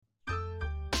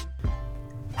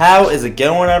How is it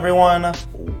going, everyone?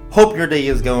 Hope your day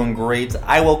is going great.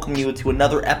 I welcome you to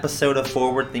another episode of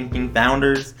Forward Thinking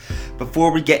Founders.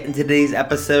 Before we get into today's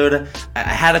episode, I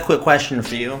had a quick question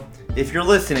for you. If you're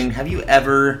listening, have you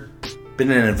ever been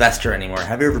an investor anywhere?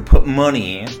 Have you ever put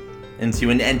money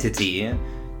into an entity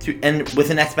and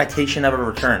with an expectation of a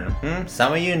return?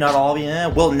 Some of you, not all of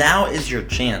you. Well, now is your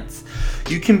chance.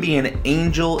 You can be an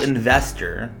angel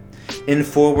investor in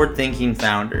Forward Thinking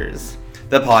Founders,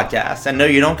 the podcast. And no,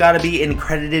 you don't got to be an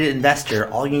accredited investor.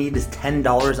 All you need is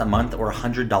 $10 a month or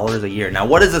 $100 a year. Now,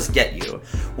 what does this get you?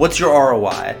 What's your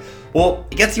ROI? Well,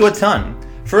 it gets you a ton.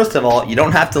 First of all, you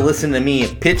don't have to listen to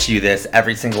me pitch you this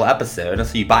every single episode,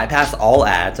 so you bypass all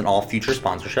ads and all future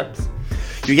sponsorships.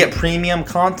 You get premium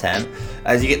content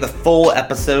as you get the full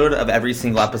episode of every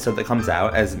single episode that comes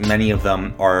out, as many of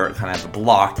them are kind of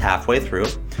blocked halfway through.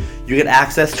 You get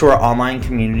access to our online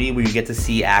community where you get to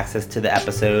see access to the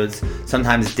episodes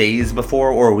sometimes days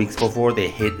before or weeks before they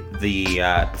hit the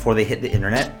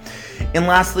internet. And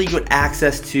lastly, you get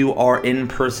access to our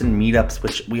in-person meetups,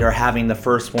 which we are having the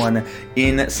first one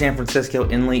in San Francisco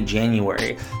in late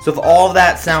January. So if all of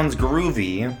that sounds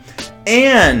groovy,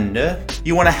 and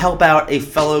you want to help out a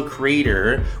fellow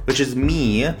creator, which is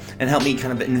me, and help me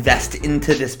kind of invest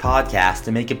into this podcast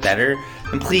to make it better,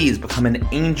 then please become an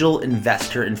angel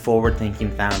investor in Forward Thinking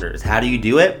Founders. How do you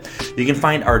do it? You can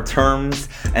find our terms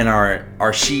and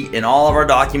our sheet and all of our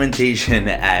documentation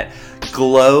at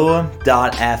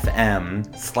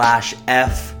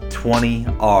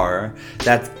glow.fm/F20R.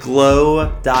 That's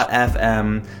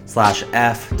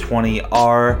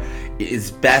glow.fm/F20R. It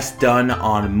is best done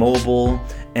on mobile,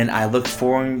 and I look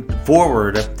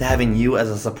forward to having you as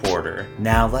a supporter.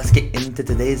 Now let's get into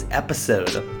today's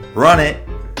episode. Run it!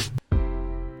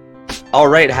 All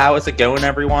right, how is it going,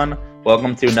 everyone?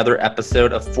 Welcome to another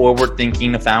episode of Forward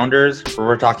Thinking Founders, where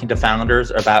we're talking to founders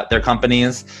about their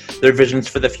companies, their visions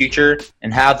for the future,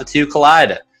 and how the two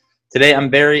collide. Today,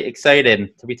 I'm very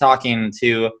excited to be talking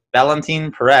to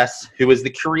Valentin Perez, who is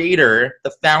the creator, the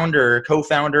founder,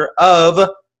 co-founder of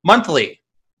Monthly.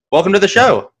 Welcome to the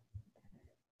show.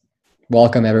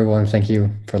 Welcome, everyone. Thank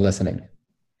you for listening.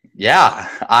 Yeah,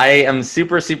 I am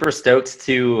super stoked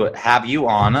to have you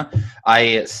on.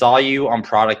 I saw you on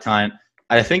Product Hunt.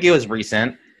 I think it was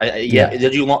recent. Yeah.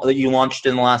 Did you launched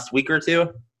in the last week or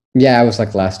two? Yeah, it was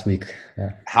like last week.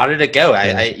 Yeah. How did it go?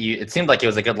 It seemed like it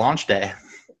was a good launch day.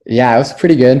 Yeah, it was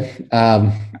pretty good.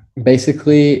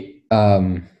 Basically,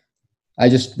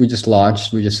 we just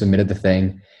launched. We just submitted the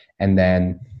thing, and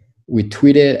then we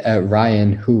tweeted at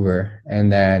Ryan Hoover,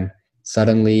 and then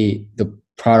suddenly the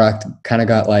product kind of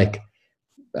got like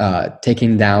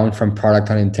taken down from Product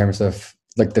Hunt in terms of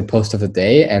like the post of the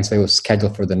day, and so it was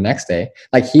scheduled for the next day.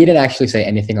 Like, he didn't actually say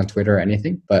anything on Twitter or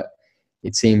anything, but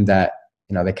it seemed that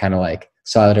they kind of like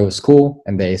saw that it was cool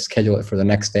and they scheduled it for the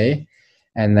next day.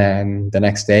 And then the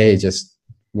next day it just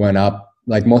went up.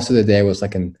 Like, most of the day was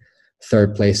like in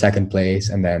third place, second place,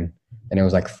 and then it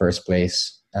was like first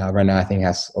place. Right now I think it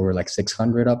has over like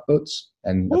 600 upvotes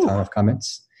and a ton of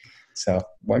comments, so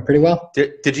went pretty well.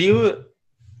 Did you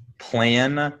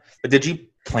plan a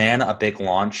big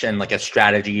launch and like a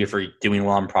strategy for doing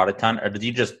well on Product Hunt, or did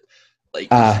you just like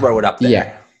throw it up there?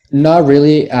 Yeah, not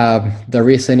really. The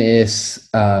reason is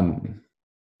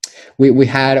we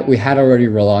had already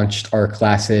relaunched our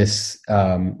classes,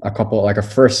 our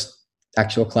first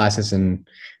actual classes in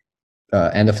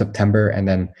end of September, and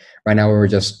then right now we're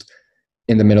just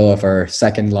in the middle of our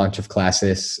second launch of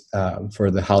classes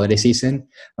for the holiday season.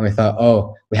 And we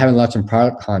thought, we haven't launched on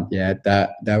Product Hunt yet.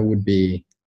 That would be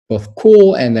both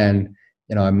cool, and then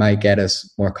it might get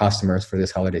us more customers for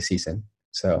this holiday season.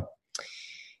 So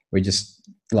we just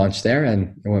launched there,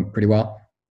 and it went pretty well.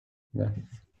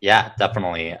 Yeah,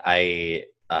 definitely.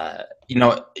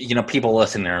 People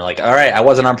listening are like, all right, I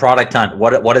wasn't on Product Hunt.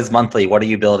 What is Monthly? What are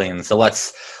you building? So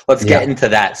let's get into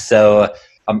that. So,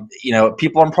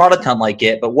 people on Product Hunt like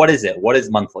it, but what is it? What is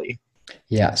Monthly?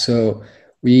 Yeah, so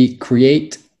we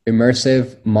create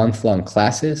immersive month-long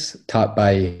classes taught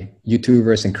by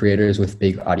YouTubers and creators with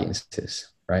big audiences,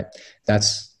 right?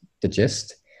 That's the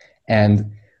gist.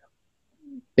 And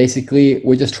basically,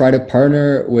 we just try to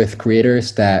partner with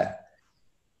creators that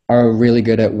are really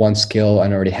good at one skill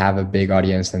and already have a big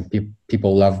audience, and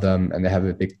people love them and they have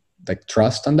a big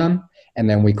trust on them. And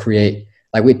then we create,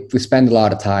 we spend a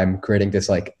lot of time creating this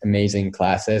amazing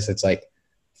classes. It's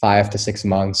 5 to 6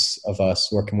 months of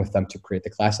us working with them to create the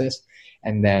classes.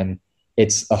 And then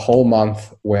it's a whole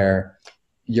month where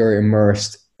you're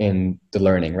immersed in the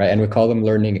learning, right? And we call them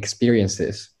learning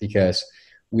experiences because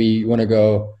we want to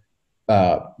go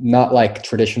not like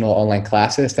traditional online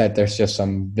classes that there's just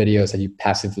some videos that you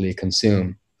passively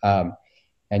consume.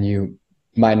 and you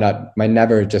might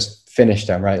never just finish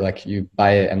them, right? Like you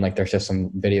buy it and like there's just some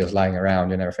videos lying around,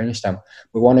 you never finish them.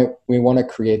 We want to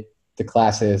create the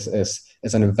classes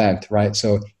as an event, right?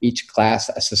 So each class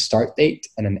has a start date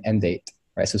and an end date,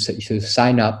 right? So you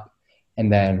sign up,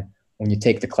 and then when you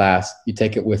take the class, you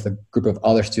take it with a group of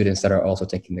other students that are also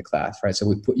taking the class, right? So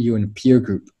we put you in a peer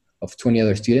group of 20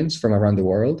 other students from around the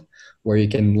world, where you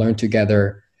can learn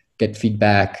together, get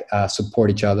feedback, support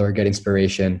each other, get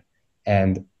inspiration.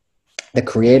 And the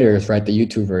creators, right, the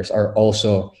YouTubers, are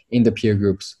also in the peer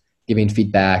groups giving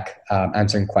feedback,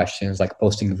 answering questions, like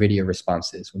posting video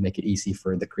responses. We make it easy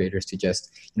for the creators to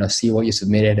just, see what you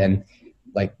submitted and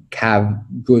like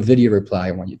do a video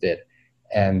reply on what you did.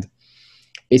 And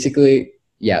basically,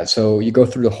 yeah, so you go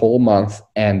through the whole month,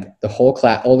 and the whole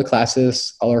class, all our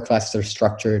classes are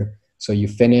structured. So you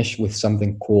finish with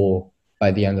something cool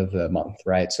by the end of the month,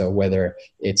 right? So whether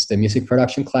it's the music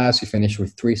production class, you finish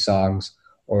with 3 songs,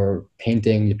 or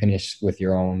painting, you finish with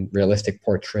your own realistic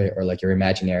portrait, or like your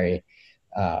imaginary,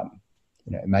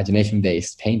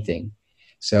 imagination-based painting.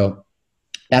 So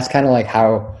that's kind of like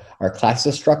how our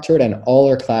classes are structured, and all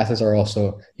our classes are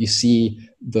also, you see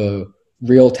the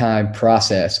real-time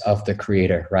process of the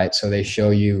creator, right? So they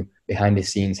show you behind the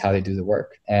scenes how they do the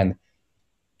work, and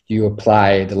you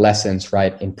apply the lessons,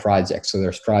 right, in projects. So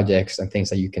there's projects and things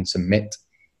that you can submit.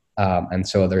 And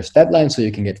so there's deadlines, so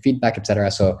you can get feedback, etc.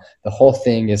 So the whole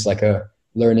thing is like a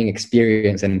learning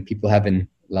experience, and people have been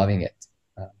loving it.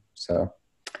 So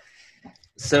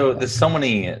there's so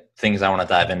many things I want to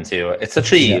dive into. It's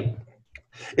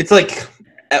it's like,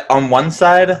 on one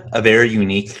side, a very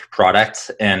unique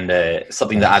product and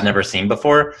something that I've never seen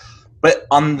before. But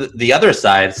on the other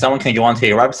side, someone can go onto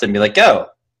your website and be like, "Oh,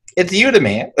 it's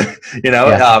Udemy,"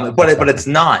 but it's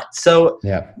not. So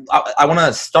yeah, I want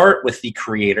to start with the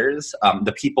creators,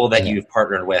 the people that you've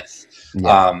partnered with.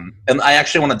 And I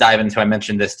actually want to dive into, I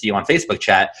mentioned this to you on Facebook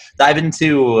chat, dive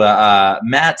into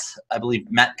Matt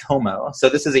Como. So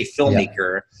this is a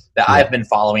filmmaker that I've been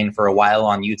following for a while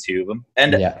on YouTube.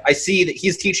 And I see that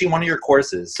he's teaching one of your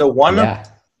courses. So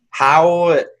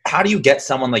how do you get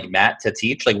someone like Matt to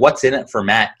teach? Like, what's in it for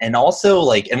Matt? And also,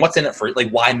 and what's in it for,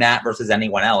 why Matt versus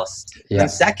anyone else? Yeah.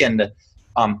 And second,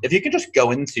 if you could just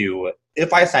go into,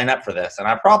 if I sign up for this, and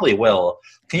I probably will,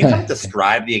 can you kind of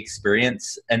describe the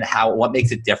experience and what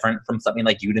makes it different from something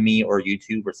like Udemy or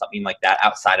YouTube or something like that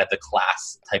outside of the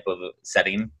class type of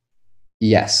setting?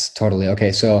 Yes, totally.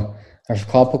 Okay, so there's a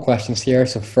couple questions here.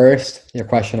 So first, your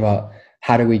question about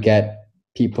how do we get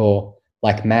people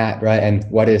like Matt, right? And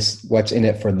what's in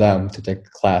it for them to take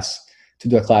to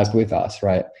do a class with us,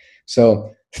 right?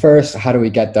 So first, how do we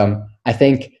get them? I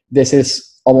think this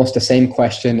is almost the same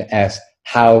question as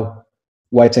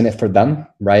what's in it for them,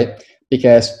 right?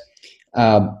 Because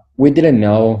we didn't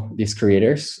know these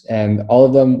creators, and all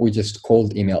of them, we just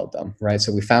cold emailed them, right?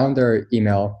 So we found their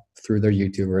email through their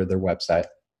YouTube or their website,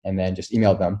 and then just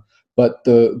emailed them. But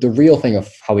the real thing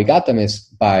of how we got them is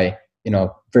by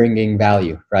bringing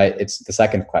value, right? It's the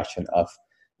second question of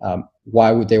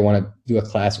why would they want to do a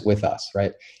class with us,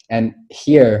 right? And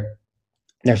here,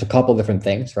 there's a couple different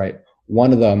things, right?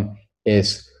 One of them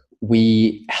is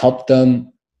we help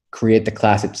them create the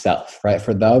class itself, right?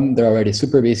 For them, they're already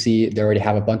super busy. They already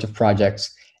have a bunch of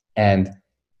projects. And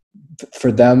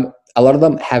for them, a lot of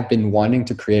them have been wanting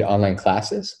to create online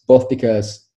classes, both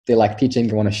because they like teaching,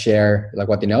 they want to share like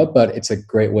what they know, but it's a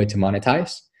great way to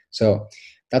monetize. So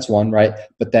that's one, right?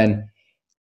 But then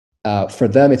for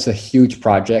them, it's a huge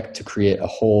project to create a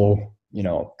whole,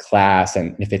 class.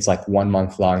 And if it's like 1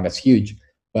 month long, that's huge.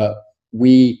 But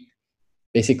we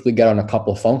basically get on a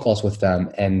couple of phone calls with them,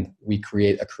 and we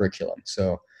create a curriculum.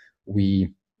 So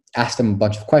we ask them a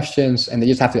bunch of questions, and they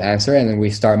just have to answer. And then we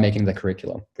start making the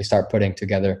curriculum. We start putting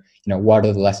together, what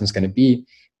are the lessons going to be?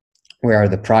 Where are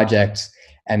the projects?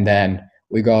 And then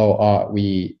we go,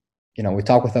 we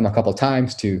talk with them a couple of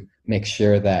times to make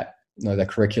sure that the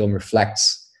curriculum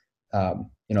reflects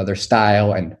their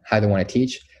style and how they want to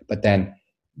teach. But then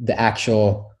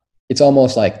it's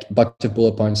almost like a bunch of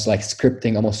bullet points, like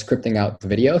almost scripting out the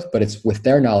videos, but it's with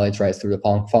their knowledge, right, through the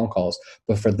phone calls.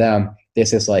 But for them,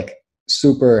 this is like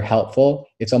super helpful.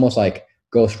 It's almost like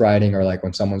ghostwriting, or like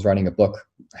when someone's writing a book,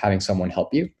 having someone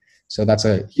help you. So that's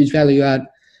a huge value add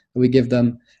that we give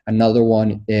them. Another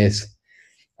one is,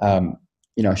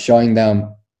 showing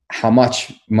them how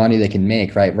much money they can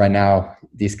make, right? Right now,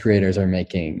 these creators are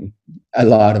making a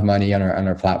lot of money on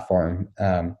our platform.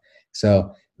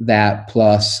 So that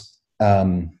plus,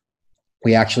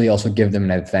 we actually also give them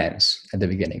an advance at the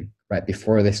beginning, right?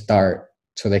 Before they start,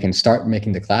 so they can start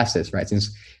making the classes, right?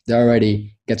 Since they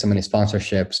already get so many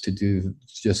sponsorships to do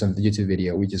just some YouTube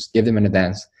video, we just give them an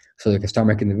advance so they can start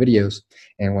making the videos.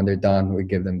 And when they're done, we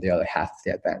give them the other half of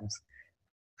the advance.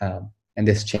 And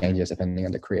this changes depending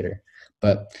on the creator.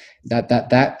 But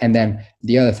that, and then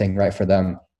the other thing, right, for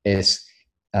them is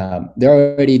they're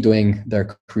already doing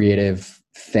their creative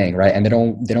thing, right? And they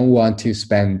don't want to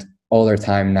spend all their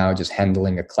time now just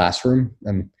handling a classroom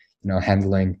and,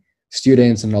 handling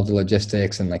students and all the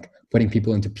logistics and like putting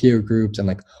people into peer groups and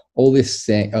like all this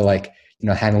thing, or like,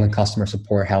 handling customer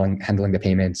support, handling the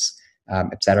payments,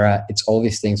 etc. It's all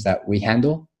these things that we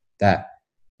handle that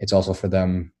it's also for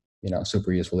them,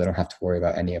 super useful. They don't have to worry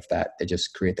about any of that. They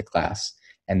just create the class,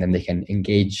 and then they can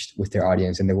engage with their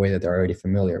audience in the way that they're already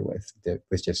familiar with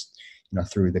just,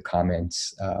 through the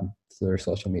comments, through their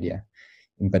social media,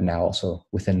 but now also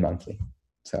within Monthly.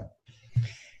 So,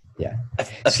 yeah.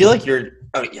 I feel like you're,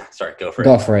 oh yeah, sorry, go for it.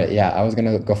 Go for it. Yeah. I was going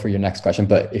to go for your next question,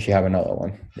 but if you have another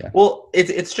one. Yeah. Well,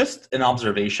 it's just an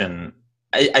observation.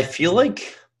 I feel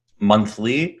like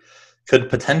Monthly could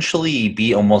potentially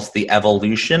be almost the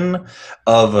evolution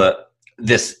of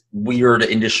this weird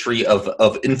industry of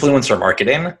influencer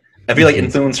marketing. I feel like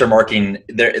influencer marketing,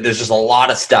 there's just a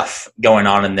lot of stuff going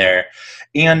on in there.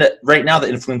 And right now the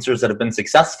influencers that have been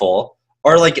successful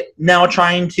are like now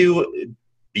trying to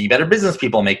be better business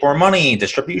people, make more money,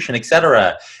 distribution,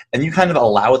 etc. And you kind of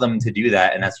allow them to do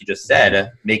that. And as you just said,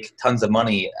 make tons of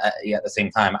money at the same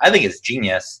time. I think it's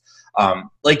genius.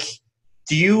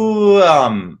 Do you, I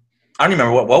don't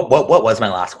remember what was my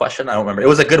last question. I don't remember. It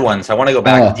was a good one, so I want to go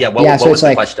back. What was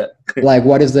the question? Like,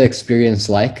 what is the experience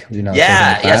like?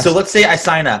 Yeah. So let's say I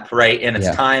sign up, right, and it's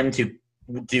time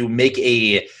to make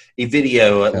a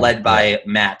video led by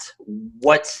Matt.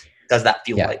 What does that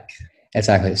feel like?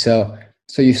 Exactly. So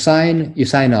you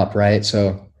sign up, right?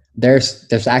 So there's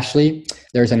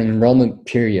an enrollment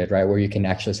period, right, where you can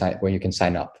actually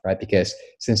sign up, right? Because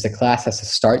since the class has a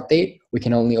start date, we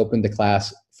can only open the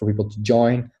class for people to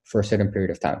join for a certain period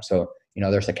of time. So,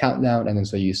 there's a countdown, and then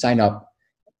so you sign up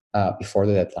before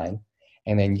the deadline,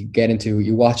 and then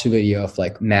you watch a video of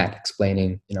like Matt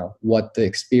explaining, what the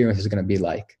experience is going to be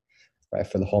like, right,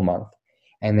 for the whole month.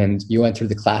 And then you enter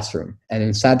the classroom, and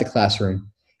inside the classroom,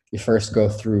 you first go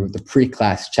through the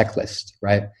pre-class checklist,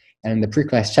 right? And in the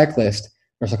pre-class checklist,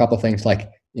 there's a couple of things like,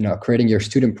 creating your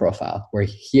student profile, where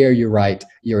here you write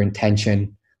your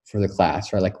intention for the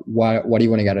class, right? Like what do you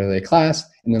want to get out of the class?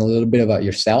 And then a little bit about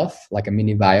yourself, like a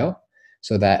mini bio,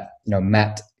 so that,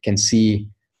 Matt can see,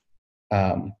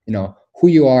 who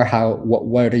you are,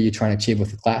 what are you trying to achieve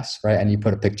with the class, right? And you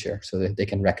put a picture so that they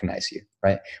can recognize you,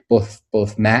 right?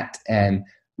 Both Matt and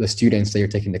the students that you're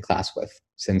taking the class with,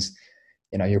 since,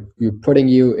 you're putting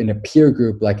you in a peer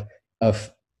group like of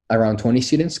around 20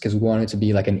 students, because we want it to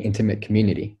be like an intimate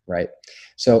community, right?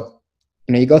 So,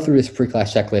 you go through this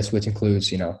pre-class checklist, which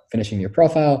includes, finishing your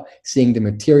profile, seeing the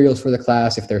materials for the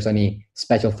class. If there's any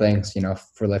special things,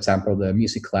 for example, the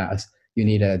music class, you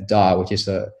need a DAW, which is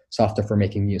a software for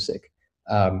making music.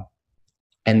 And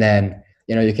then,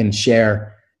 you can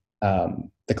share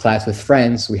the class with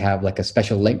friends. We have like a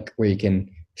special link where you can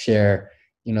share,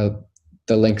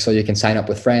 the link so you can sign up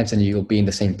with friends, and you'll be in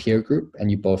the same peer group,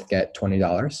 and you both get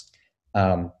 $20.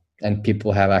 And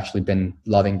people have actually been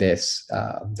loving this.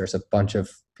 There's a bunch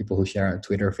of people who share on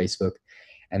Twitter or Facebook,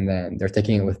 and then they're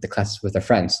taking it with the classes with their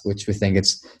friends, which we think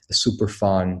it's a super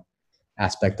fun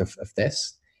aspect of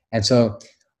this. And so, all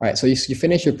right, so you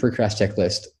finish your pre-class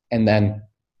checklist, and then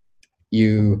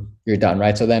you're done,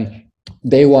 right? So then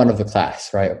day one of the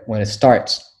class, right, when it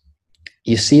starts,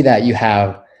 you see that you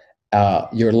have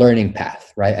your learning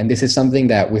path, right? And this is something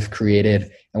that we've created,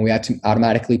 and we have to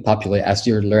automatically populate as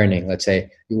you're learning. Let's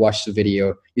say you watched the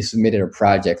video, you submitted a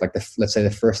project, like let's say the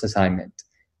first assignment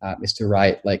is to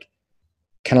write, like,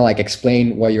 kind of like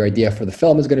explain what your idea for the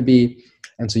film is going to be.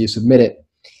 And so you submit it,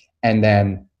 and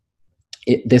then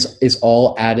this is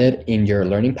all added in your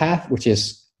learning path, which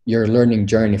is your learning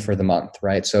journey for the month,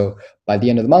 right? So by the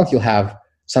end of the month, you'll have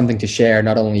something to share,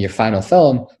 not only your final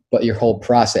film, but your whole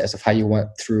process of how you went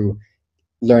through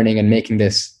learning and making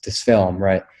this film,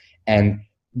 right? And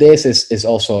this is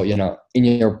also, in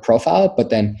your profile, but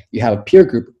then you have a peer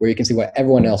group where you can see what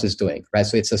everyone else is doing, right?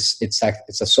 So it's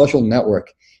a social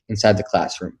network inside the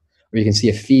classroom where you can see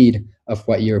a feed of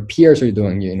what your peers are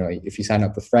doing, if you sign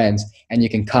up with friends, and you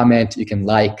can comment, you can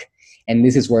like, and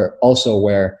this is where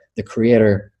the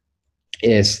creator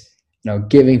is,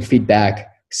 giving feedback,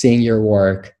 seeing your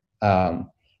work,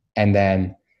 and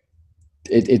then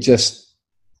it just,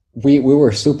 we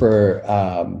were super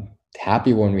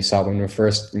happy when we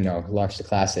first, launched the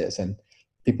classes, and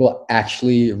people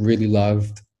actually really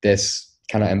loved this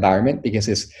kind of environment because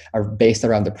it's based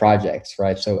around the projects,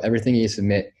 right? So everything you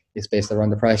submit is based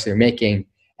around the projects you're making,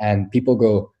 and people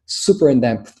go super in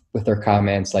depth with their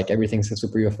comments. Like everything's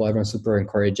super beautiful, everyone's super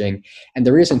encouraging. And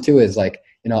the reason too is like,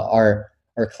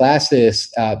 our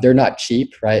classes, they're not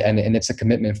cheap, right? And it's a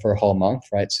commitment for a whole month,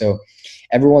 right? So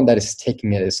everyone that is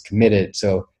taking it is committed.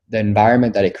 So the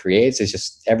environment that it creates is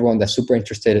just everyone that's super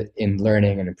interested in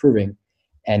learning and improving.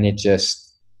 And it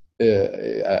just,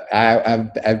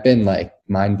 I've been like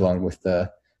mind blown with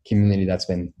the community that's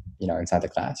been, inside the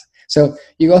class. So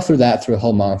you go through that through a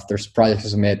whole month. There's projects to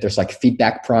submit. There's like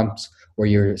feedback prompts where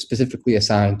you're specifically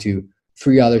assigned to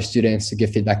 3 other students to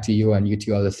give feedback to you and you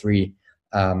to other 3,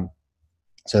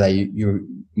 so that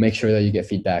you make sure that you get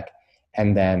feedback.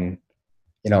 And then,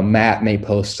 Matt may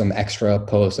post some extra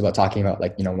posts about talking about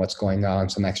like, what's going on,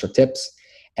 some extra tips.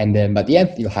 And then by the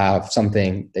end, you'll have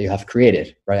something that you have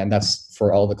created, right? And that's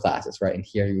for all the classes, right? And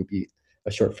here you would be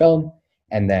a short film,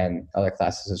 and then other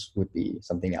classes would be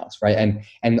something else, right?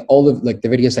 And all of like the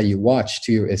videos that you watch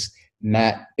too is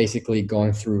Matt basically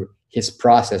going through his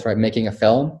process, right? Making a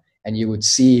film, and you would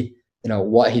see,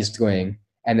 what he's doing,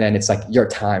 and then it's like your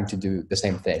time to do the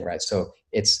same thing, right? So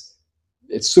it's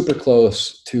super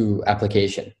close to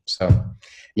application. So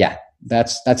yeah,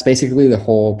 that's basically the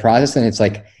whole process, and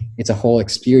it's a whole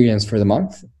experience for the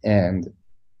month. And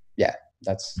yeah,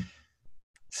 that's.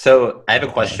 So I have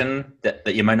a question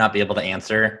that you might not be able to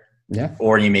answer. Yeah.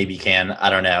 Or you maybe can. I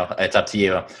don't know. It's up to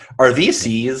you. Are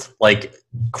VCs like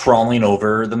crawling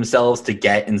over themselves to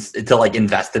get to like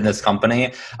invest in this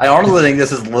company? I honestly think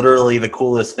this is literally the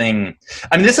coolest thing.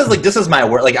 I mean, this is my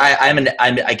work. Like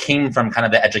I came from kind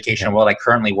of the education world. I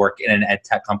currently work in an ed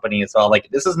tech company as well. Like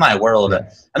this is my world, and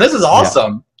this is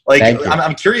awesome. Yeah. Like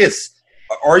I'm curious.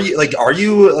 Are you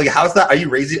how's that? Are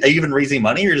you even raising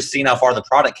money, or just seeing how far the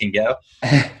product can go?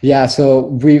 Yeah, so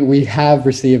we have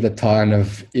received a ton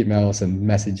of emails and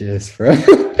messages from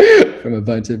from a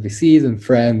bunch of VCs and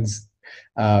friends,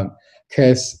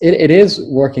 because it is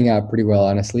working out pretty well,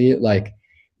 honestly. Like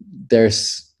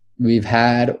we've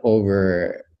had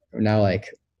over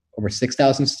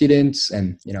 6,000 students,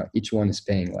 and each one is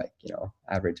paying like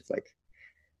average of like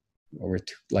over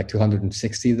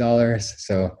 $260.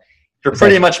 So you're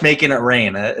pretty much making it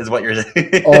rain, is what you're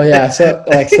saying. Oh yeah,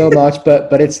 so much,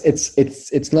 but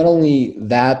it's not only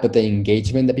that, but the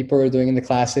engagement that people are doing in the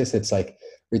classes, it's like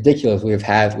ridiculous. We've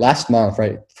had last month,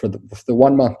 right, for the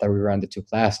 1 month that we ran the 2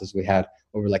 classes, we had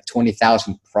over like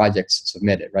 20,000 projects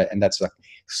submitted, right, and that's like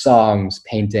songs,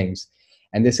 paintings,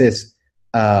 and this is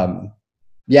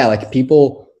like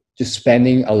people just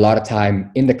spending a lot of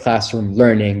time in the classroom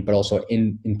learning, but also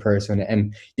in person,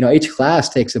 and each class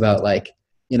takes about like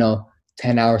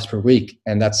 10 hours per week,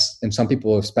 and some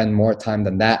people will spend more time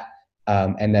than that,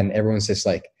 and then everyone's just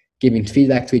like giving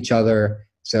feedback to each other.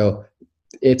 So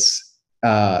it's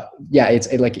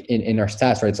like in our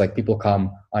stats, right, it's like people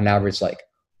come on average like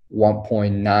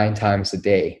 1.9 times a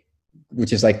day,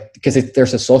 which is like because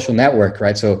there's a social network,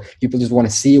 right? So people just want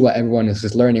to see what everyone is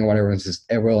just learning, what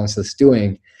everyone is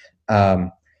doing,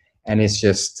 and it's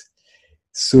just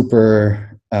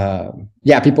super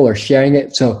people are sharing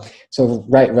it. So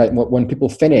right when people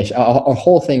finish, our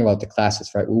whole thing about the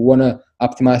classes, right, we want to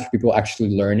optimize for people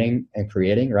actually learning and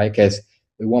creating, right, because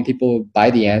we want people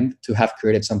by the end to have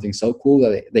created something so cool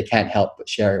that they can't help but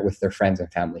share it with their friends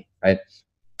and family, right?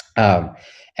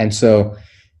 And so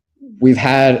we've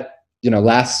had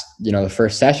the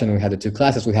first session, we had the 2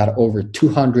 classes, we had over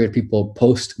 200 people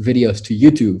post videos to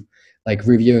YouTube, like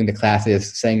reviewing the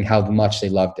classes, saying how much they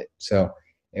loved it. So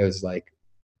it was like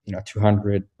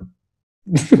 200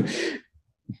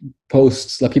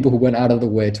 posts, like people who went out of the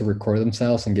way to record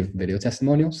themselves and give video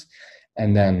testimonials,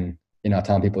 and then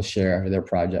telling people share their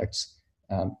projects.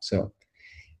 So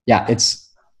yeah, it's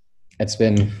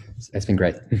been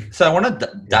great. So I want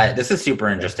to dive. This is super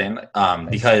interesting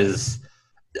because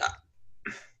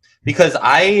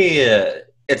I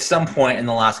at some point in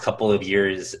the last couple of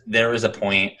years, there was a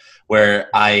point where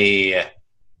I've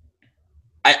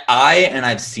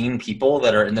seen people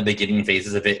that are in the beginning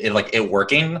phases of it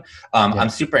working. I'm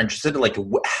super interested in like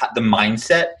the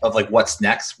mindset of like what's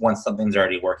next once something's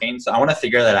already working. So I want to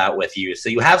figure that out with you. So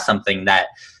you have something that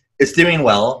is doing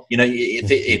well.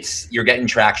 It's you're getting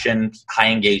traction,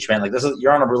 high engagement. Like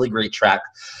you're on a really great track.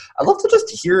 I'd love to just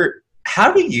hear,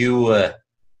 how do you?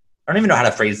 I don't even know how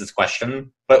to phrase this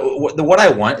question, but what I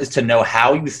want is to know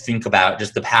how you think about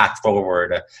just the path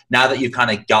forward now that you've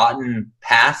kind of gotten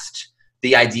past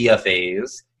the idea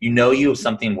phase. You have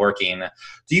something working.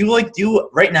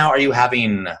 Right now, are you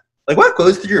having, like, what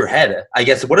goes through your head? I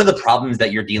guess, what are the problems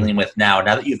that you're dealing with now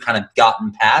that you've kind of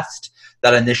gotten past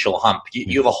that initial hump?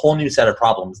 You have a whole new set of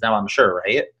problems now, I'm sure,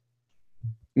 right?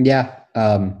 Yeah.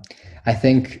 I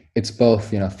think it's both,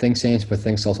 things change, but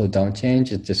things also don't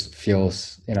change. It just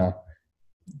feels,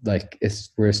 like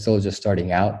we're still just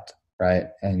starting out, right?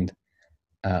 And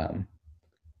um,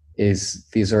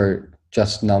 these are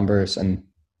just numbers, and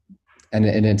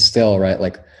it's still right.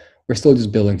 Like we're still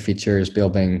just building features,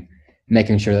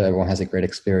 making sure that everyone has a great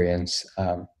experience,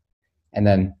 and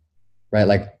then right,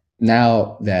 like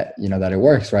now that that it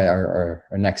works, right? Our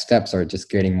next steps are just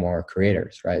getting more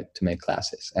creators, right, to make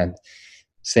classes. And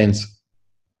since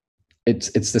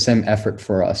it's the same effort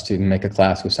for us to make a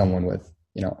class with someone with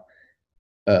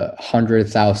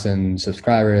 100,000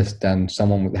 subscribers than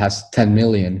someone who has 10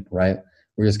 million, right?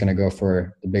 We're just going to go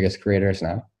for the biggest creators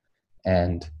now,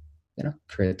 and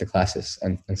create the classes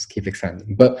and keep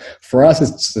expanding. But for us,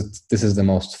 this is the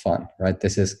most fun, right?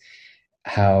 This is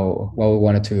what we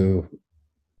wanted to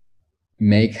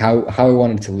make, how we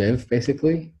wanted to live,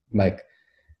 basically. Like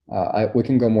we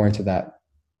can go more into that,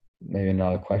 maybe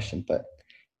another question, but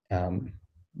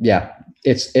yeah,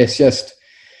 it's just,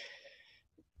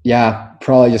 yeah,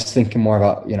 probably just thinking more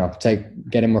about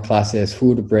getting more classes,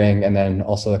 who to bring, and then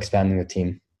also expanding the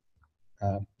team.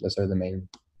 Those are the main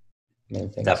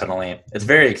things. Definitely, it's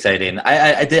very exciting.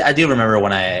 I do remember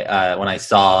when I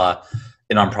saw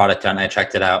it on Product Hunt, I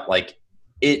checked it out. Like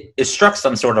it struck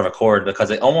some sort of a chord, because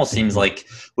it almost seems like,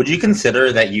 would you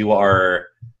consider that you are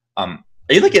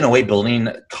you like in a way building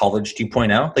college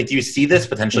 2.0? Like, do you see this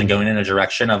potentially going in a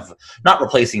direction of not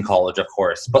replacing college, of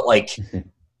course, but like,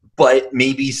 but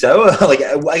maybe so? Like,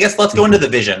 I guess let's go into the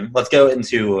vision. Let's go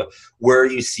into where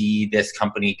you see this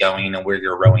company going and where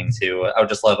you're rowing to. I would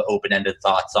just love open-ended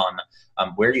thoughts on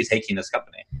where are you taking this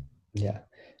company? Yeah.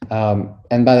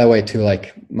 And by the way, too,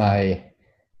 like my,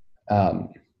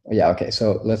 yeah, okay.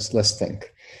 So let's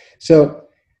think. So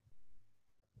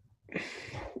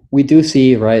we do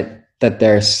see, right, that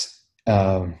there's,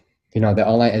 the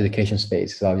online education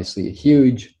space is obviously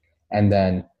huge. And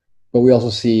then, but we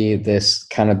also see this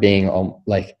kind of being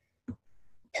like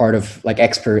part of like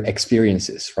expert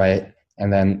experiences, right?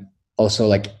 And then also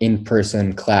like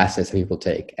in-person classes that people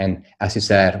take. And as you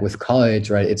said, with college,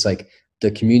 right, it's like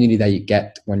the community that you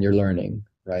get when you're learning,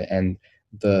 right? And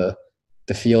the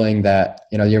feeling that,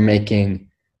 you're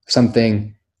making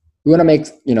something, we want to make,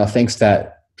 things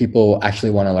that people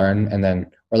actually want to learn, and then,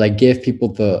 or like give people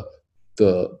the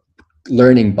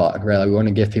learning bug, right? Like we want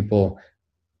to give people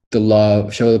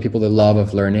show the people the love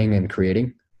of learning and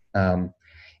creating,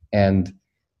 and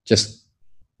just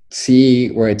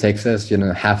see where it takes us,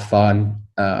 have fun.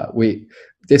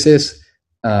 This is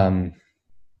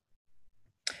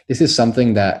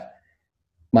something that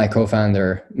my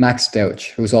co-founder, Max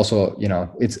Deutsch, who's also,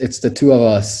 it's the two of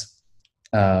us,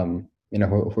 who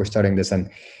are starting this. And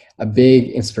a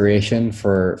big inspiration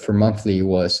for Monthly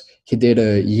was he did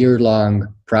a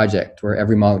year-long project where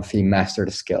every month he mastered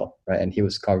a skill, right? And he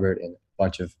was covered in a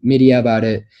bunch of media about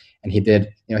it. And he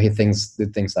did, he did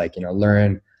things like,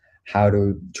 learn how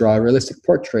to draw a realistic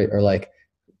portrait, or like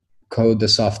code the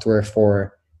software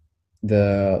for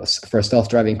a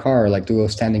self-driving car, or like do a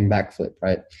standing backflip,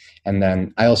 right? And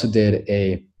then I also did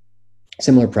a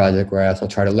similar project where I also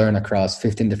try to learn across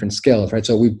 15 different skills, right?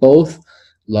 So we both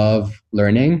love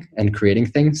learning and creating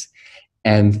things.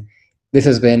 And this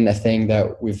has been a thing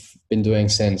that we've been doing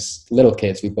since little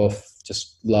kids. We both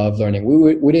just love learning.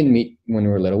 We didn't meet when we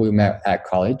were little. We met at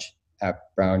college at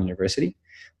Brown University,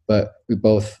 but we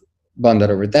both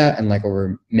bonded over that and like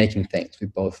over making things. We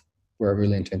both were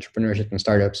really into entrepreneurship and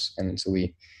startups. And so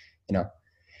we,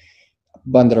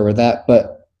 bonded over that.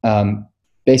 But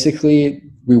basically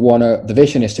the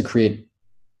vision is to create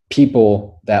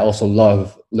people that also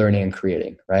love learning and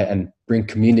creating, right? And bring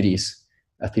communities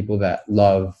of people that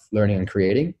love learning and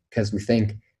creating, because we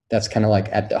think that's kind of like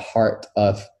at the heart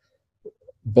of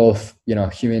both,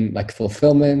 human like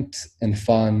fulfillment and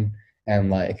fun and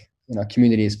like,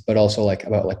 communities, but also like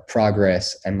about like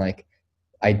progress and like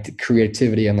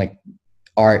creativity and like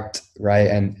art, right?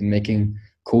 And making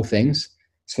cool things.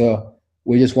 So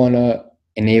we just want to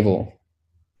enable,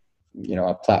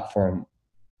 a platform,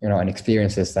 and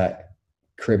experiences that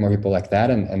create more people like that,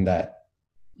 and that,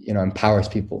 empowers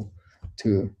people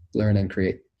to learn and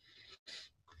create.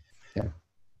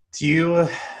 Yeah.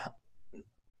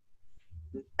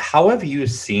 How have you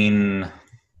seen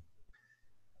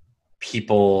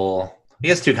people, I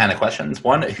guess two kind of questions.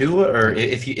 One, who, or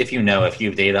if you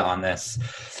have data on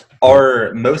this,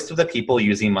 are most of the people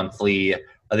using Monthly,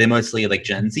 are they mostly like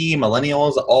Gen Z,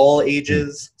 millennials, all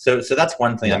ages? So that's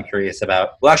one thing I'm curious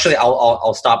about. Well, actually,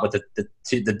 I'll stop with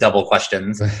the double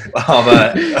questions. I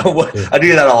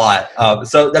do that a lot.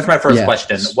 So that's my first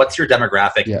question. What's your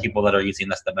demographic, people that are using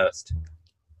this the most?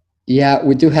 Yeah,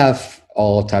 we do have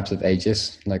all types of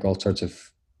ages, like all sorts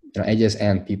of ages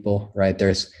and people, right?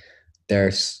 There's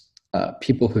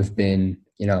people who've been,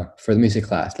 for the music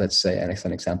class, let's say, and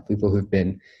an example, people who've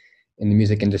been in the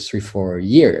music industry for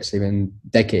years, even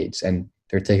decades, and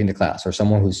they're taking the class, or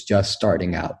someone who's just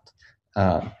starting out.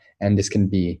 And this can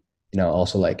be,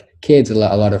 also like kids. A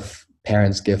lot of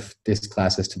parents give these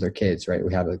classes to their kids, right?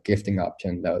 We have a gifting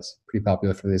option that was pretty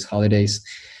popular for these holidays.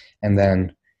 And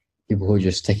then people who are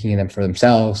just taking them for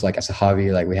themselves, like as a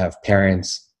hobby, like we have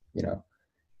parents,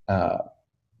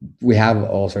 we have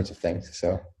all sorts of things.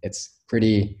 So it's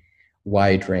pretty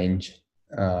wide range.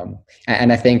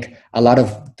 And I think a lot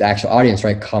of the actual audience,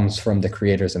 right, comes from the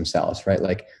creators themselves, right?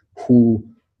 Like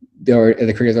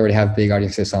the creators already have big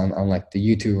audiences on like the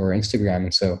YouTube or Instagram.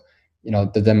 And so,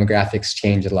 the demographics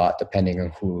change a lot depending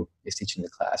on who is teaching the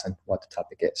class and what the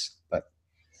topic is. But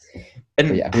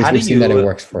yeah, we've seen that it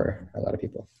works for a lot of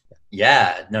people.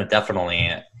 Yeah, no,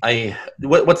 definitely.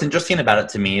 What's interesting about it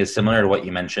to me is similar to what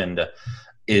you mentioned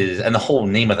and the whole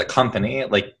name of the company,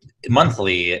 like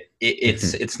Monthly,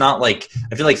 it's not like,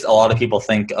 I feel like a lot of people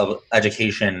think of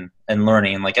education and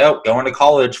learning like, oh, going to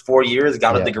college 4 years,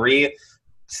 got a degree,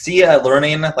 see ya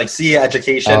learning, like see ya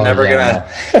education, gonna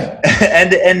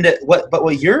and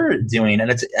what you're doing,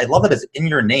 and I love that it's in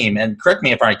your name, and correct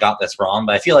me if I got this wrong,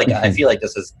 but I feel like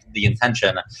this is the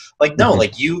intention. Like, no,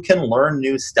 like you can learn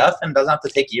new stuff and it doesn't have to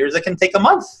take years, it can take a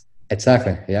month.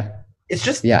 Exactly. Yeah. It's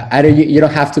just you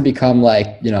don't have to become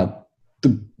like,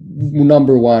 the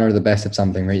number one or the best at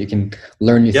something, right? You can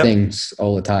learn new things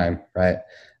all the time, right?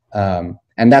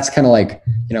 And that's kind of like,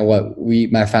 what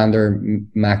my founder,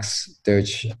 Max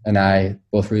Deutsch, and I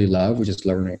both really love, which is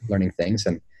learning things.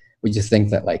 And we just think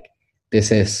that like,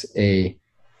 this is a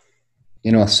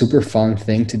super fun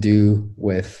thing to do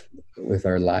with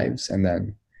our lives. And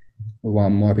then we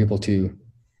want more people to,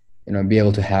 be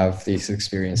able to have these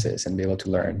experiences and be able to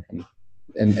learn.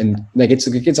 And like,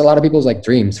 it's a lot of people's like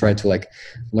dreams, right? To like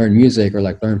learn music or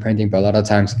like learn painting. But a lot of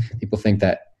times people think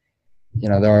that,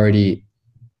 they're already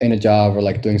in a job or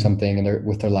like doing something and they're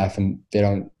with their life, and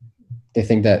they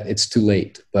think that it's too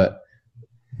late. But,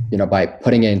 by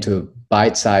putting it into a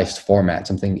bite-sized format,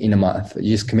 something in a month,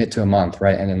 you just commit to a month,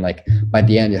 right? And then like by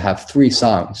the end you have 3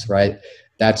 songs, right?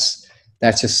 That's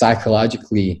just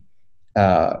psychologically,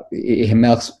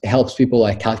 it helps people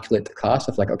like calculate the cost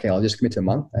of like, okay, I'll just commit to a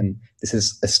month, and this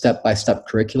is a step-by-step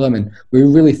curriculum. And we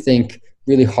really think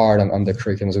really hard on the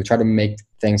curriculums. We try to make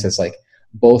things as like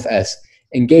both as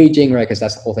engaging, right? Because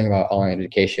that's the whole thing about online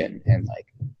education and like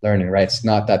learning, right? It's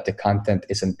not that the content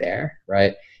isn't there,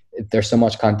 right? There's so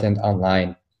much content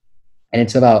online, and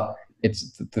it's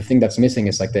the thing that's missing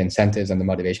is like the incentives and the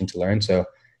motivation to learn. So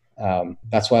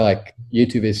that's why like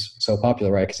YouTube is so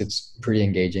popular, right? Because it's pretty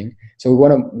engaging. So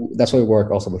that's why we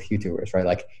work also with YouTubers, right?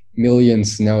 Like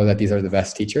millions know that these are the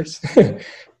best teachers,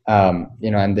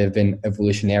 and they've been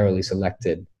evolutionarily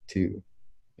selected to,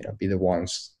 be the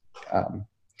ones,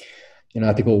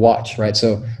 that people watch, right?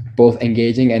 So both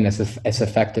engaging and as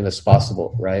effective as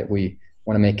possible, right? We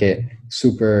want to make it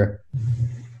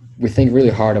we think really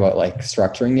hard about like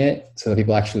structuring it so that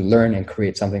people actually learn and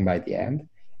create something by the end.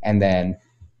 And then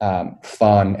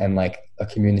fun and like a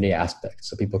community aspect,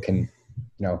 so people can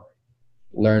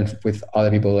learn with other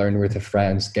people, learn with their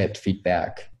friends, get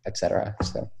feedback, etc.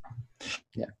 So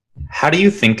yeah. How do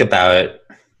you think about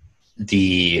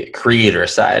the creator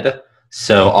side?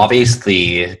 So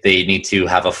obviously they need to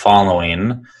have a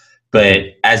following,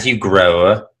 but as you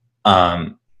grow,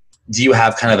 do you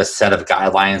have kind of a set of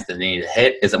guidelines that they need to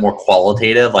hit? Is it more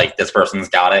qualitative, like this person's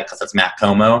got it because it's Matt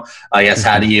Como? I guess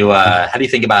how do you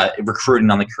think about recruiting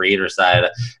on the creator side?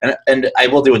 And I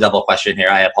will do a double question here.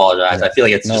 I apologize. Yeah, I feel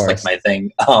like it's just like my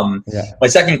thing. My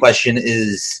second question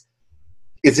is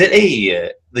it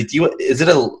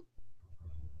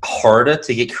hard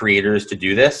to get creators to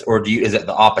do this, or is it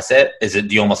the opposite? Do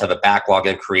you almost have a backlog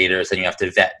of creators and you have to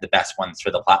vet the best ones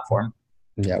for the platform?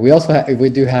 Yeah, we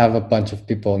do have a bunch of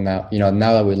people now,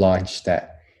 now that we launched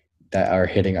that are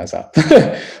hitting us up,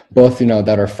 both,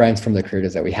 that are friends from the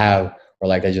creators that we have, or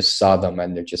like they just saw them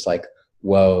and they're just like,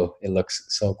 whoa, it looks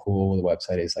so cool. The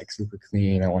website is like super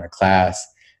clean. I want a class.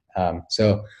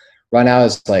 So right now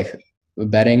it's like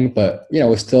betting, but we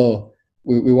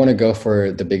want to go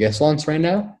for the biggest ones right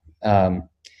now.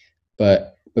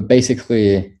 But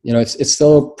basically, it's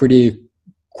still pretty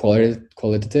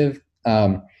qualitative.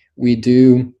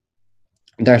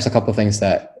 There's a couple of things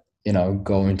that,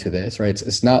 go into this, right?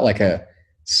 It's not like a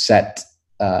set,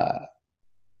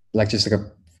 like just like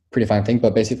a pretty fine thing,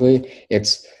 but basically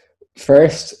it's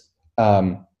first,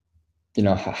 how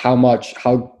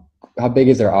big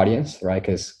is their audience, right?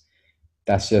 Because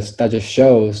that just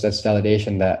shows, that's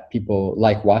validation that people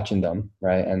like watching them,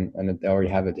 right? And they already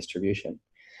have a distribution.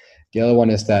 The other one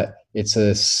is that it's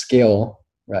a skill,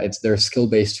 right? They're a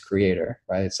skill-based creator,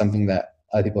 right? It's something that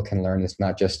other people can learn. It's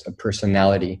not just a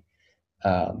personality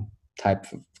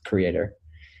type of creator.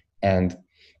 And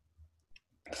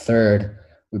third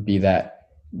would be that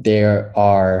there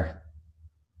are,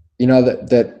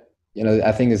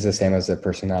 I think it's the same as the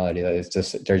personality. That it's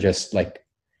just, they're just like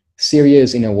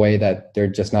serious in a way that they're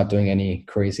just not doing any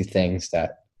crazy things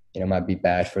that, might be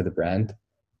bad for the brand.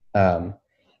 And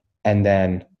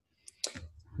then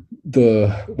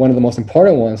one of the most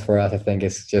important ones for us, I think,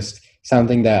 is just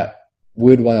something that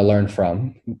we'd want to learn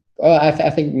from. Well, I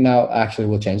think now actually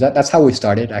we'll change that. That's how we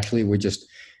started. Actually, we just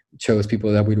chose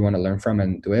people that we'd want to learn from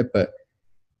and do it. But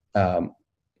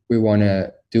we want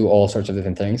to do all sorts of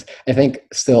different things. I think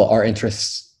still our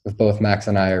interests with both Max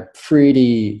and I are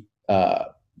pretty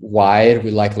wide.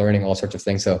 We like learning all sorts of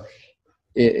things. So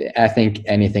I think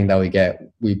anything that we get,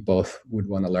 we both would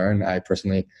want to learn. I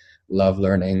personally love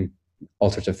learning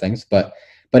all sorts of things, but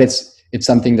it's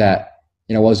something that,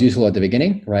 was useful at the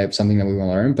beginning, right? Something that we want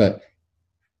to learn. But,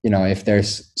 if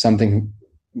there's something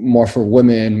more for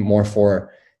women, more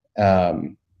for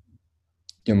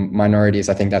minorities,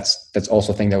 I think that's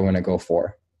also a thing that we want to go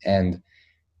for. And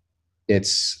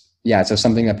it's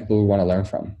something that people want to learn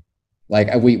from.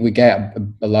 Like we get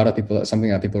a lot of people, something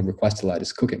that people request a lot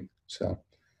is cooking. So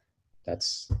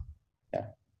that's, yeah.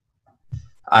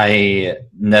 I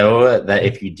know that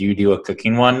if you do a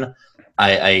cooking one,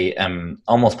 I am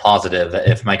almost positive that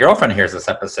if my girlfriend hears this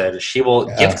episode, she will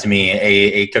gift me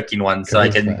a cooking one so I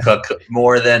can cook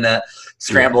more than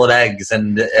scrambled eggs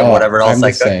and whatever else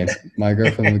I cook. My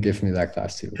girlfriend will gift me that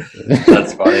class too.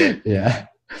 That's funny. Yeah.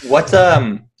 What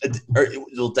I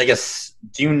guess,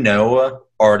 do you know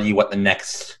already what the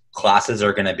next classes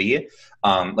are going to be?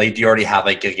 Do you already have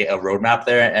like a roadmap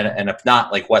there? And if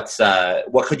not, like what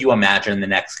could you imagine the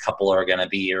next couple are going to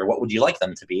be, or what would you like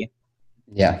them to be?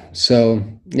 Yeah. So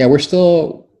yeah, we're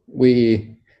still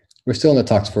in the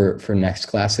talks for next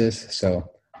classes.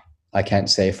 So I can't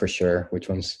say for sure which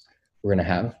ones we're going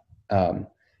to have.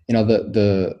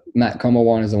 The Matt Como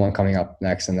one is the one coming up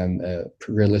next, and then the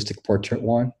realistic portrait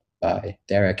one by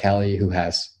Dara Kelly, who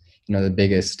has, the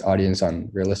biggest audience on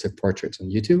realistic portraits on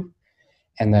YouTube.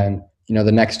 And then,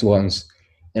 the next ones,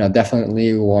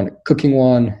 definitely we want a cooking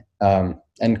one.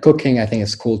 And cooking, I think,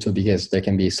 is cool too, because there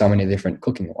can be so many different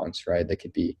cooking ones, right? There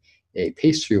could be a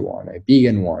pastry one, a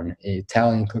vegan one, a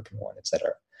Italian cooking one,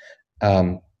 etc.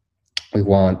 We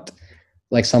want,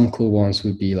 like, some cool ones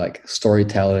would be like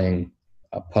storytelling,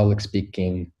 public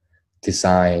speaking,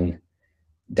 design,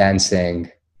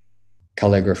 dancing,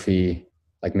 calligraphy,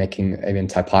 like making even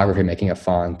typography, making a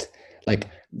font. Like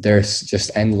there's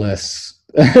just endless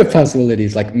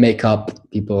possibilities, like makeup,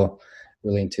 people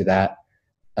really into that.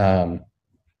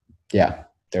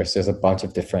 There's a bunch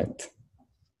of different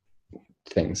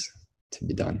things to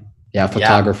be done.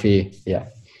 Photography. Yeah.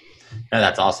 No,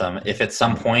 that's awesome. If at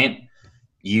some point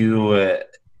you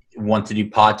want to do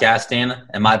podcasting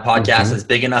and my podcast is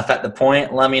big enough at the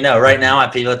point, let me know. Right now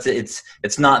I feel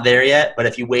it's not there yet, but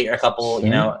if you wait a couple,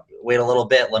 wait a little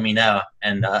bit, let me know,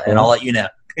 and I'll let you know.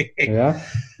 Yeah.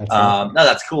 No,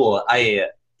 that's cool.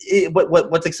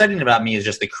 What's exciting about me is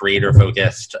just the creator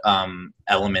focused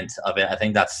element of it. I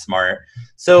think that's smart.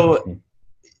 So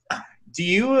I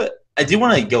do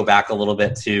want to go back a little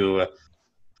bit to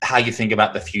how you think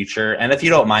about the future, and if you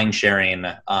don't mind sharing,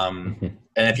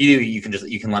 and if you do,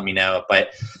 you can let me know. But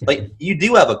like, you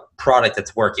do have a product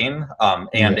that's working,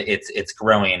 and it's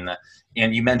growing.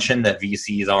 And you mentioned that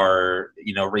VCs are,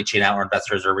 reaching out, or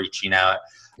investors are reaching out.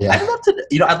 Yeah.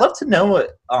 I'd love to know,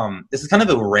 this is kind of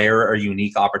a rare or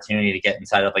unique opportunity to get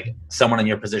inside of like someone in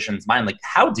your position's mind. Like,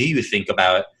 how do you think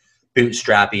about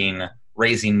bootstrapping,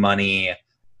 raising money,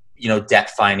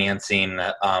 debt financing?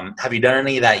 Have you done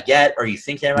any of that yet? Are you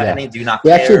thinking about any? Do you not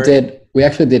care? We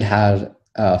actually did have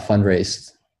a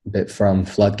fundraise bit from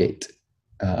Floodgate,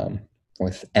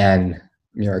 with Anne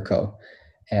Miracle.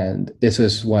 And this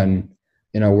was when,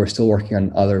 we're still working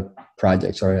on other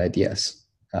projects or ideas.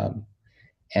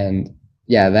 And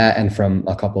that, and from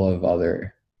a couple of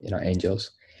other,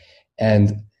 angels.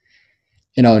 And,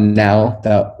 now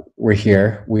that we're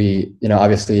here, we,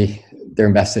 obviously they're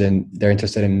interested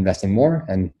in investing more.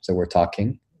 And so we're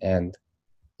talking, and,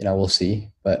 we'll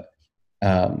see. But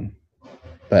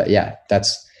yeah,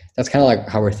 that's kind of like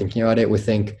how we're thinking about it. We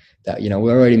think that,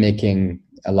 we're already making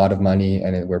a lot of money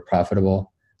and we're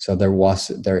profitable. So there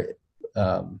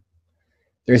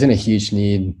isn't a huge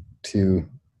need to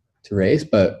raise,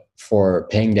 but for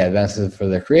paying the advances for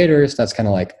the creators, that's kind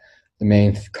of like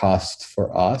cost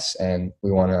for us, and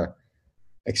we want to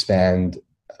expand,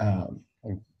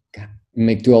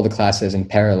 do all the classes in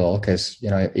parallel, because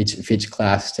if each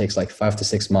class takes like 5 to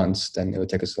 6 months, then it would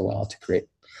take us a while to create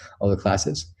all the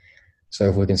classes. So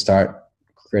if we can start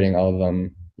creating all of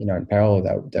them in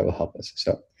parallel, that will help us.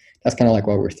 So that's kind of like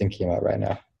what we're thinking about right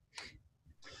now.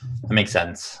 That makes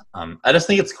sense. I just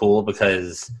think it's cool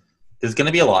because there's going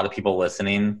to be a lot of people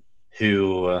listening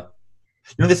who,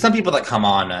 there's some people that come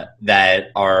on that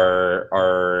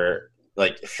are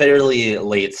like fairly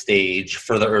late stage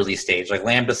for the early stage, like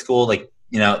Lambda School, like,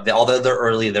 although they're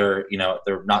early, they're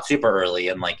not super early,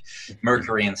 and like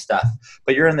Mercury and stuff.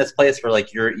 But you're in this place where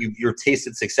like you're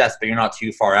tasted success, but you're not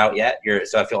too far out yet.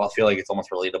 So I feel like it's almost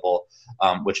relatable,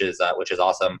 which is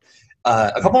awesome.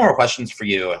 A couple more questions for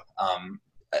you.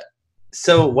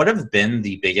 So what have been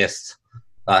the biggest,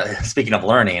 speaking of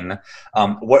learning,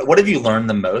 what have you learned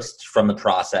the most from the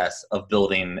process of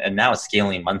building and now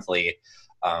scaling Monthly,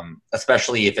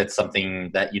 especially if it's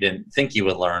something that you didn't think you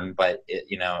would learn, but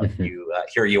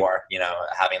here you are,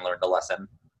 having learned a lesson?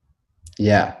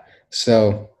 Yeah.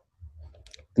 So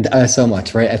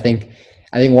much, right? I think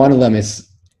one of them is,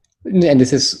 and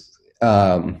this is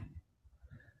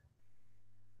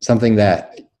something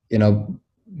that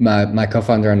my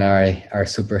co-founder and I are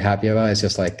super happy about. It's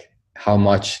just like how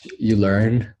much you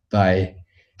learn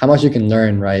how much you can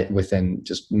learn, right, within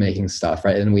just making stuff,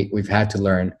 right? And we've had to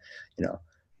learn,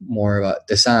 more about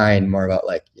design, more about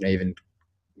like, even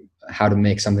how to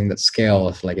make something that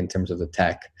scales, like in terms of the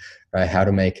tech, right? How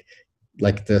to make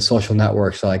like the social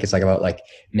network. So like, it's like about like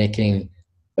making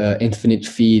infinite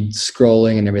feed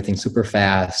scrolling and everything super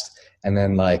fast. And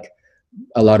then like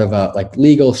a lot about like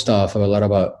legal stuff, or a lot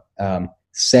about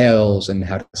sales and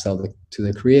how to sell to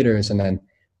the creators. And then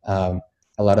a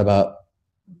lot about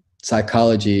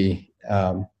psychology.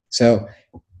 So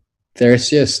there's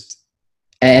just,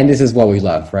 and this is what we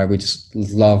love, right? We just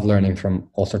love learning from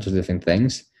all sorts of different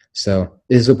things. So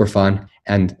it's super fun.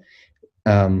 And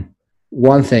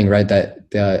one thing, right,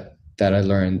 that I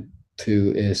learned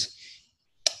too is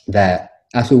that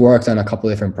as we worked on a couple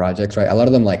of different projects, right, a lot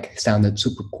of them like sounded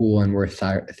super cool and were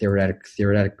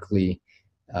theoretically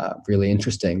really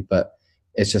interesting, but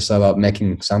it's just about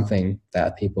making something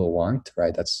that people want,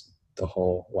 right? That's the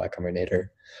whole Y Combinator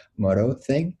motto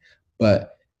thing.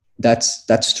 But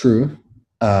that's true.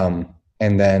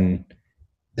 And then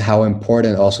how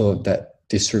important also that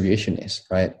distribution is,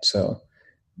 right? So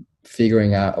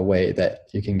figuring out a way that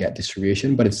you can get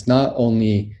distribution, but it's not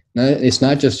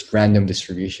just random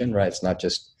distribution, right? It's not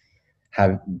just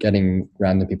getting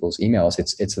random people's emails.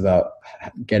 It's about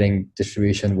getting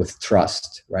distribution with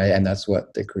trust, right? And that's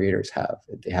what the creators have.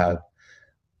 They have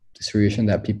distribution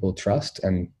that people trust,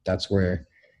 and that's where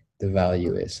the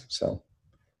value is. So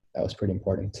that was pretty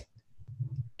important.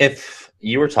 If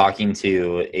you were talking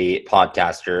to a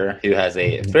podcaster who has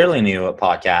a fairly new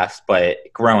podcast but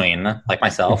growing, like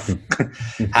myself,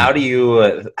 how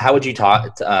would you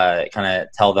talk, kind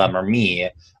of tell them or me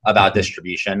about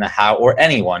distribution? Or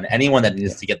anyone that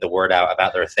needs to get the word out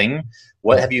about their thing?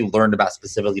 What have you learned about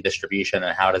specifically distribution,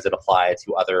 and how does it apply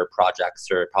to other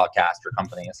projects or podcasts or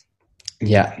companies?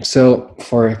 Yeah. So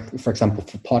for example,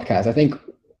 for podcasts, I think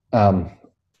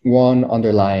one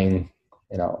underlying,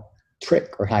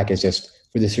 trick or hack is just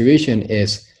for distribution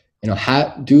is,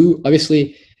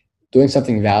 obviously doing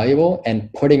something valuable and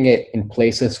putting it in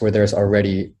places where there's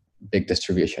already big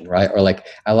distribution, right? Or like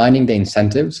aligning the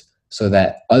incentives so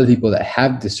that other people that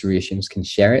have distributions can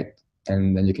share it,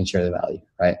 and then you can share the value,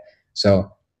 right?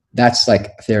 So that's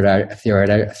like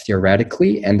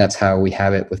theoretically, and that's how we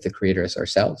have it with the creators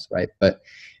ourselves, right? But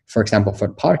for example, for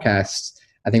podcasts,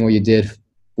 I think what you did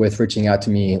with reaching out to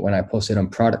me when I posted on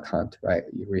Product Hunt, right?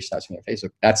 You reached out to me on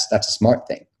Facebook. That's a smart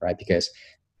thing, right? Because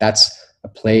that's a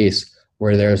place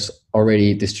where there's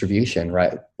already distribution,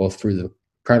 right? Both through the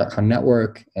Product Hunt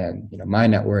network and my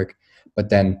network. But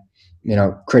then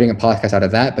creating a podcast out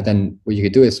of that. But then what you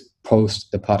could do is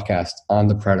post the podcast on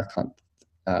the Product Hunt,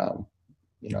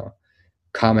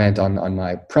 comment on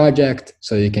my project,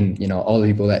 so you can all the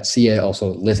people that see it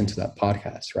also listen to that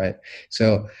podcast, right?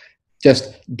 So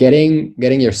just getting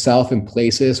yourself in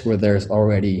places where there's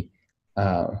already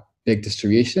big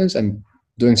distributions and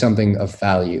doing something of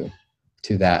value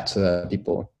to that, so that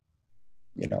people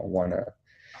want to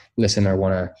listen or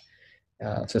want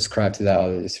to subscribe to that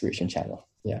other distribution channel.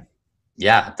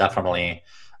 Yeah, definitely.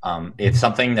 It's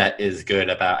something that is good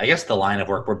about, I guess, the line of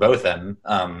work we're both in,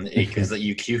 because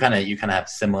you kind of have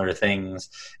similar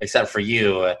things, except for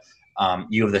you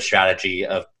have the strategy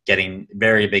of getting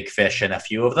very big fish in a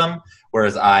few of them,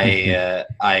 whereas I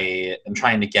am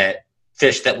trying to get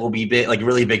fish that will be big, like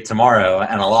really big tomorrow,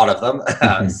 and a lot of them.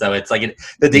 So it's like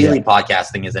the daily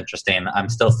podcast thing is interesting. I'm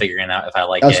still figuring out if I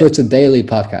like it. So it's a daily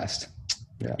podcast.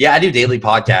 Yeah, I do daily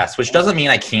podcasts, which doesn't mean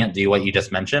I can't do what you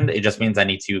just mentioned. It just means I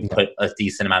need to put a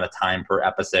decent amount of time per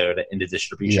episode into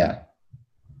distribution.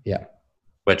 Yeah.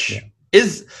 Which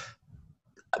is,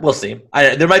 we'll see.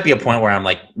 There might be a point where I'm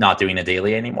like not doing it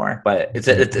daily anymore, but it's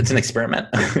an experiment.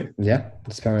 Yeah,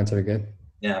 experiments are good.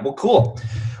 Yeah, well, cool.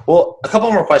 Well, a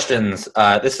couple more questions.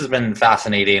 This has been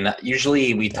fascinating.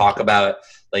 Usually we talk about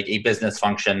like a business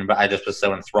function, but I just was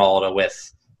so enthralled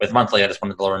with Monthly. I just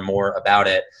wanted to learn more about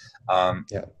it.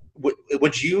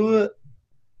 Would you,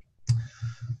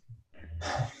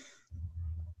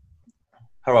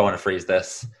 how do I want to phrase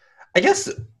this? I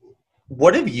guess,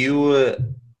 what have you,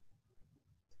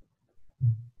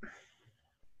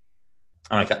 I'm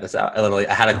gonna cut this out.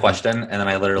 I had a question and then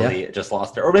I literally just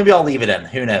lost it, or maybe I'll leave it in.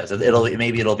 Who knows?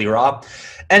 Maybe it'll be raw.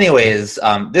 Anyways,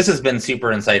 this has been super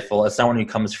insightful. As someone who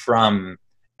comes from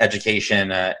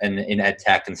education and in ed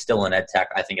tech and still in ed tech,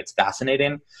 I think it's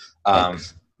fascinating.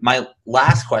 My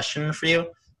last question for you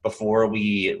before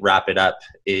we wrap it up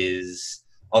is,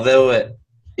 although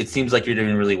it seems like you're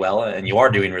doing really well and you are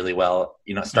doing really well,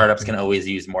 startups can always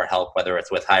use more help, whether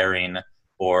it's with hiring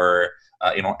or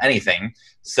anything.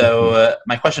 So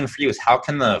my question for you is, how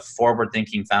can the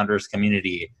forward-thinking founders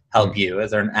community help you?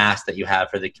 Is there an ask that you have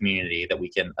for the community that we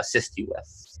can assist you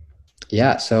with?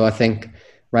 Yeah, so I think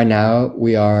right now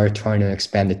we are trying to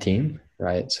expand the team,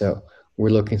 right? So we're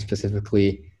looking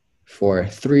specifically for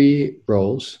 3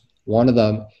 roles. One of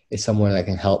them is someone that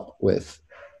can help with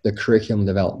the curriculum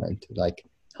development, like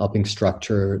helping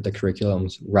structure the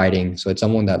curriculums, writing. So it's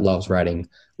someone that loves writing,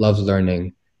 loves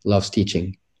learning, loves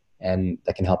teaching, and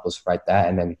that can help us write that.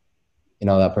 And then,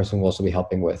 that person will also be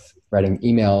helping with writing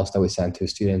emails that we send to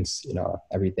students,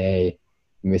 every day,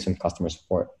 maybe some customer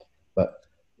support. But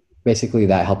basically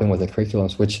that, helping with the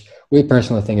curriculums, which we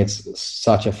personally think it's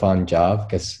such a fun job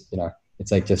because,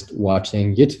 it's like just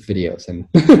watching YouTube videos and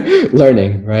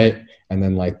learning, right? And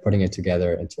then like putting it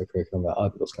together into a curriculum that other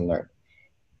people can learn.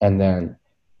 And then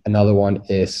another one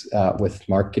is with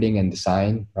marketing and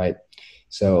design, right?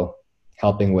 So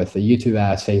helping with the YouTube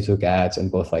ads, Facebook ads,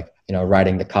 and both like,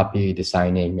 writing the copy,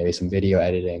 designing, maybe some video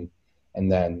editing.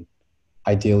 And then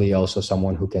ideally also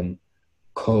someone who can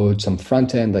code some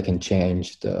front end that can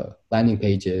change the landing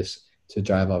pages to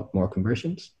drive up more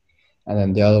conversions. And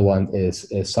then the other one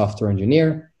is a software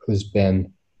engineer who's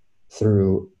been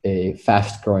through a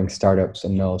fast growing startups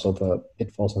and knows all the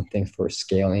pitfalls and things for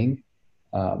scaling.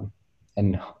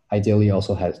 And ideally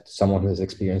also has someone who has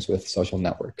experience with social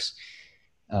networks.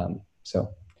 So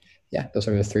yeah, those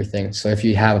are the 3 things. So if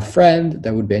you have a friend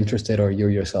that would be interested, or you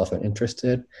yourself are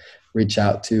interested, reach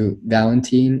out to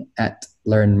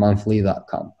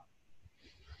Valentine@learnmonthly.com.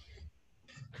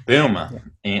 Boom.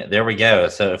 And there we go.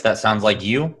 So if that sounds like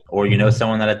you, or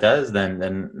someone that it does,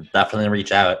 then definitely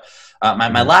reach out.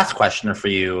 My last question for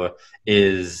you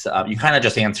is, you kind of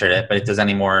just answered it, but if there's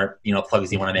any more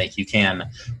plugs you want to make, you can.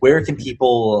 Where can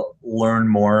people learn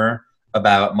more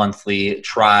about Monthly,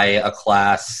 try a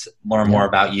class, learn more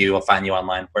about you, or find you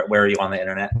online? Where are you on the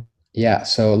internet? Yeah,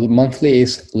 so Monthly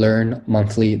is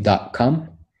learnmonthly.com,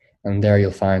 and there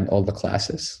you'll find all the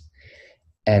classes.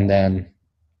 And then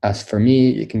as for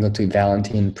me, you can go to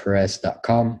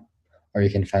valentinperez.com, or you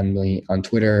can find me on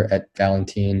Twitter at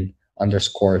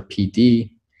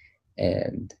Valentin_PD.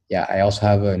 And yeah, I also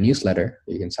have a newsletter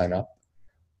you can sign up.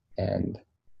 And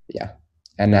yeah,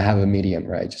 and I have a Medium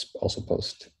where I just also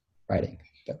post writing.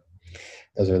 So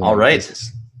those are the all right.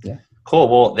 places. Yeah. Cool.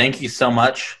 Well, thank you so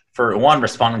much for, 1,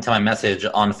 responding to my message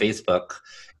on Facebook,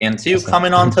 and 2,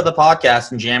 coming on to the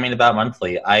podcast and jamming about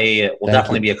Monthly. I will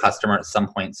definitely be a customer at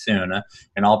some point soon,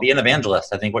 and I'll be an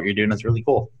evangelist. I think what you're doing is really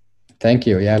cool. Thank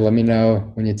you. Yeah, let me know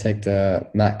when you take the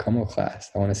Matt Como class.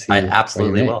 I want to see. I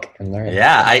absolutely will. And learn.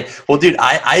 Yeah,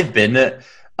 I've been.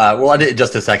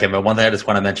 Just a second, but one thing I just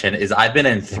want to mention is I've been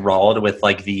enthralled with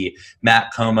like the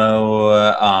Matt Como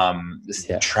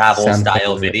travel Sam style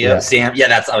Colder, video.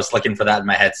 I was looking for that in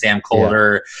my head. Sam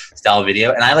Colder style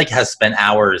video, and I have spent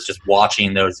hours just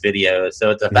watching those videos.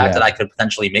 So it's the fact that I could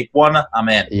potentially make one, I'm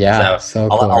in. Yeah, so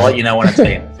cool, I'll let you know when it's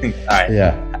made. All right.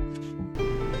 Yeah.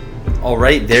 All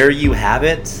right, there you have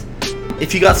it.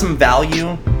 If you got some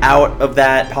value out of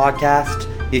that podcast,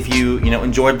 if you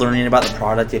enjoyed learning about the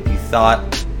product, if you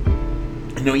thought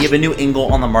you have a new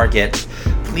angle on the market,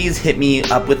 please hit me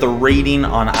up with a rating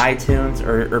on iTunes,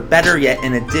 or better yet,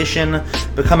 in addition,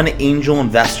 become an angel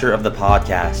investor of the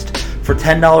podcast. For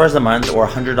 $10 a month or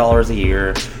 $100 a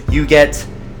year, you get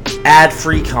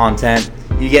ad-free content.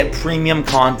 You get premium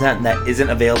content that isn't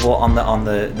available on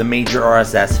the major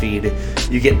RSS feed.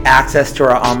 You get access to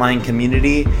our online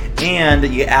community, and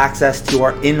you get access to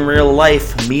our in real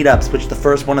life meetups, which the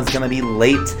first one is going to be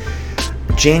late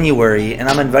January, and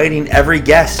I'm inviting every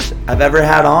guest I've ever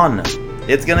had on.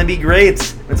 It's going to be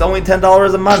great. It's only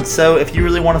 $10 a month, so if you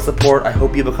really want to support, I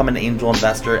hope you become an angel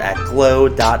investor at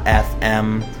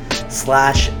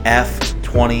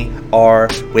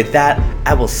glow.fm/F20R. With that,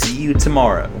 I will see you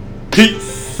tomorrow.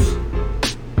 Peace!